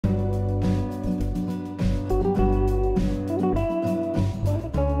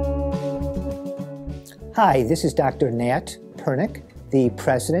Hi, this is Dr. Nat Pernick, the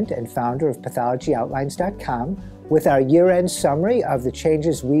president and founder of PathologyOutlines.com, with our year-end summary of the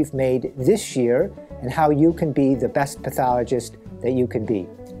changes we've made this year and how you can be the best pathologist that you can be.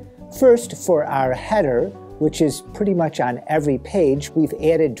 First, for our header, which is pretty much on every page, we've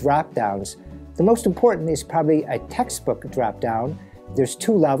added drop-downs. The most important is probably a textbook drop-down. There's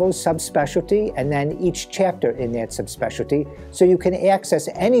 2 levels, subspecialty, and then each chapter in that subspecialty, so you can access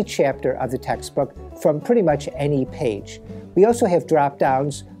any chapter of the textbook from pretty much any page. We also have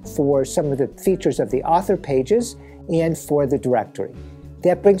drop-downs for some of the features of the author pages and for the directory.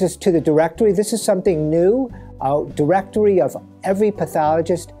 That brings us to the directory. This is something new, a directory of every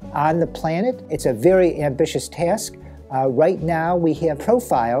pathologist on the planet. It's a very ambitious task. Right now we have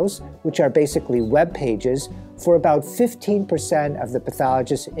profiles, which are basically web pages, for about 15% of the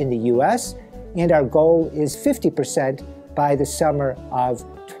pathologists in the US, and our goal is 50% by the summer of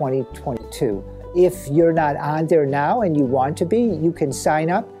 2022. If you're not on there now and you want to be, you can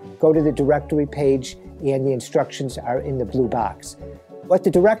sign up, go to the directory page, and the instructions are in the blue box. What the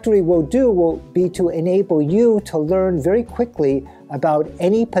directory will do will be to enable you to learn very quickly about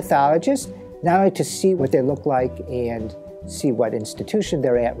any pathologist, not only to see what they look like and see what institution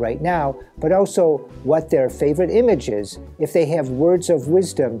they're at right now, but also what their favorite image is, if they have words of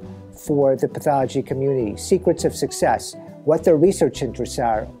wisdom for the pathology community, secrets of success, what their research interests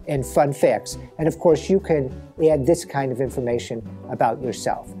are, and fun facts. And of course, you can add this kind of information about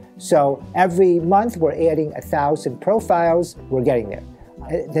yourself. So every month we're adding 1,000 profiles. We're getting there.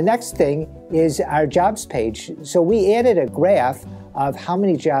 The next thing is our jobs page. So we added a graph of how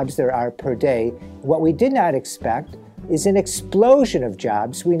many jobs there are per day. What we did not expect is an explosion of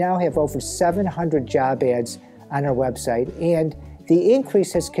jobs. We now have over 700 job ads on our website, and the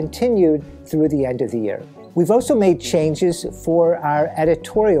increase has continued through the end of the year. We've also made changes for our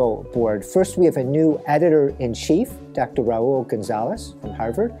editorial board. First, we have a new editor-in-chief, Dr. Raul Gonzales from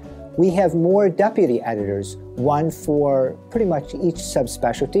Harvard. We have more deputy editors, one for pretty much each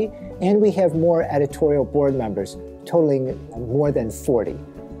subspecialty, and we have more editorial board members, totaling more than 40.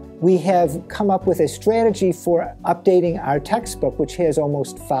 We have come up with a strategy for updating our textbook, which has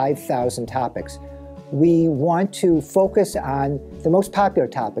almost 5,000 topics. We want to focus on the most popular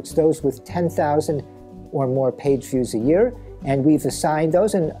topics, those with 10,000 or more page views a year, and we've assigned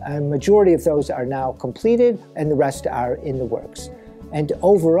those, and a majority of those are now completed, and the rest are in the works. And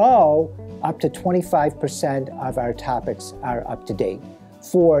overall, up to 25% of our topics are up to date.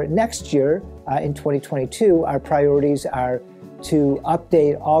 For next year, in 2022, our priorities are to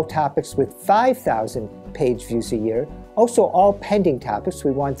update all topics with 5,000 page views a year, also all pending topics,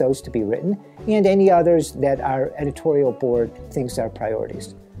 we want those to be written, and any others that our editorial board thinks are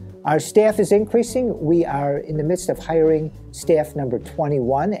priorities. Our staff is increasing. We are in the midst of hiring staff number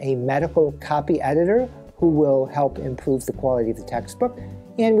 21, a medical copy editor who will help improve the quality of the textbook.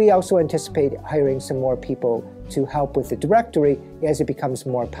 And we also anticipate hiring some more people to help with the directory as it becomes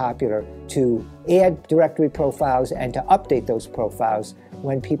more popular, to add directory profiles and to update those profiles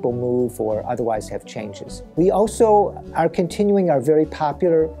when people move or otherwise have changes. We also are continuing our very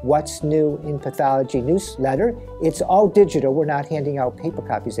popular What's New in Pathology newsletter. It's all digital. We're not handing out paper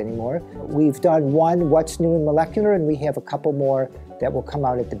copies anymore. We've done one What's New in Molecular, and we have a couple more that will come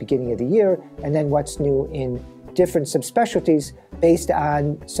out at the beginning of the year, and then What's New in different subspecialties based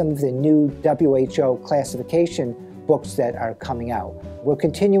on some of the new WHO classification books that are coming out. We're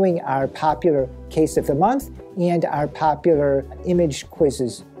continuing our popular Case of the Month and our popular image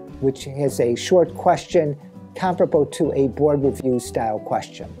quizzes, which has a short question comparable to a board review style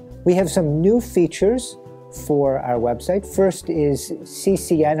question. We have some new features for our website. First is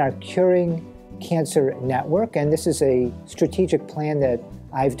CCN, our Curing Cancer Network, and this is a strategic plan that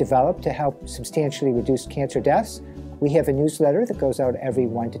I've developed to help substantially reduce cancer deaths. We have a newsletter that goes out every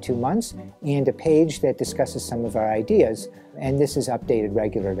 1 to 2 months and a page that discusses some of our ideas, and this is updated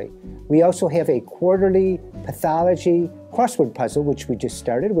regularly. We also have a quarterly pathology crossword puzzle, which we just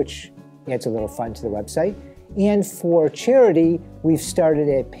started, which adds a little fun to the website. And for charity, we've started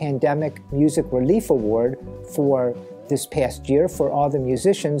a Pandemic Music Relief Award for this past year for all the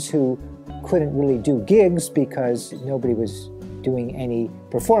musicians who couldn't really do gigs because nobody was doing any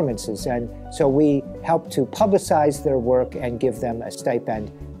performances. And so we help to publicize their work and give them a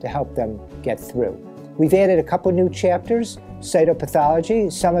stipend to help them get through. We've added a couple new chapters,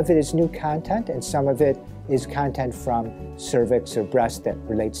 Cytopathology. Some of it is new content and some of it is content from cervix or breast that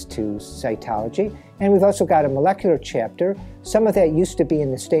relates to cytology. And we've also got a molecular chapter. Some of that used to be in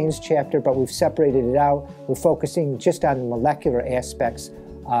the stains chapter, but we've separated it out. We're focusing just on the molecular aspects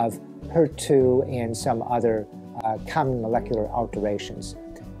of HER2 and some other common molecular alterations.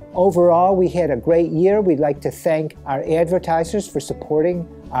 Overall, we had a great year. We'd like to thank our advertisers for supporting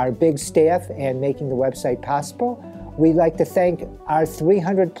our big staff and making the website possible. We'd like to thank our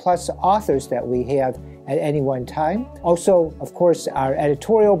 300 plus authors that we have at any one time. Also, of course, our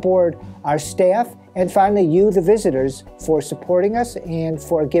editorial board, our staff, and finally you, the visitors, for supporting us and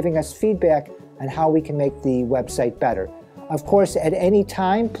for giving us feedback on how we can make the website better. Of course, at any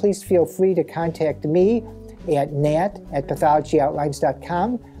time, please feel free to contact me at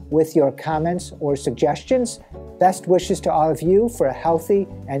nat@pathologyooutlines.com with your comments or suggestions. Best wishes to all of you for a healthy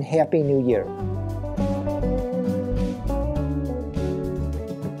and happy new year.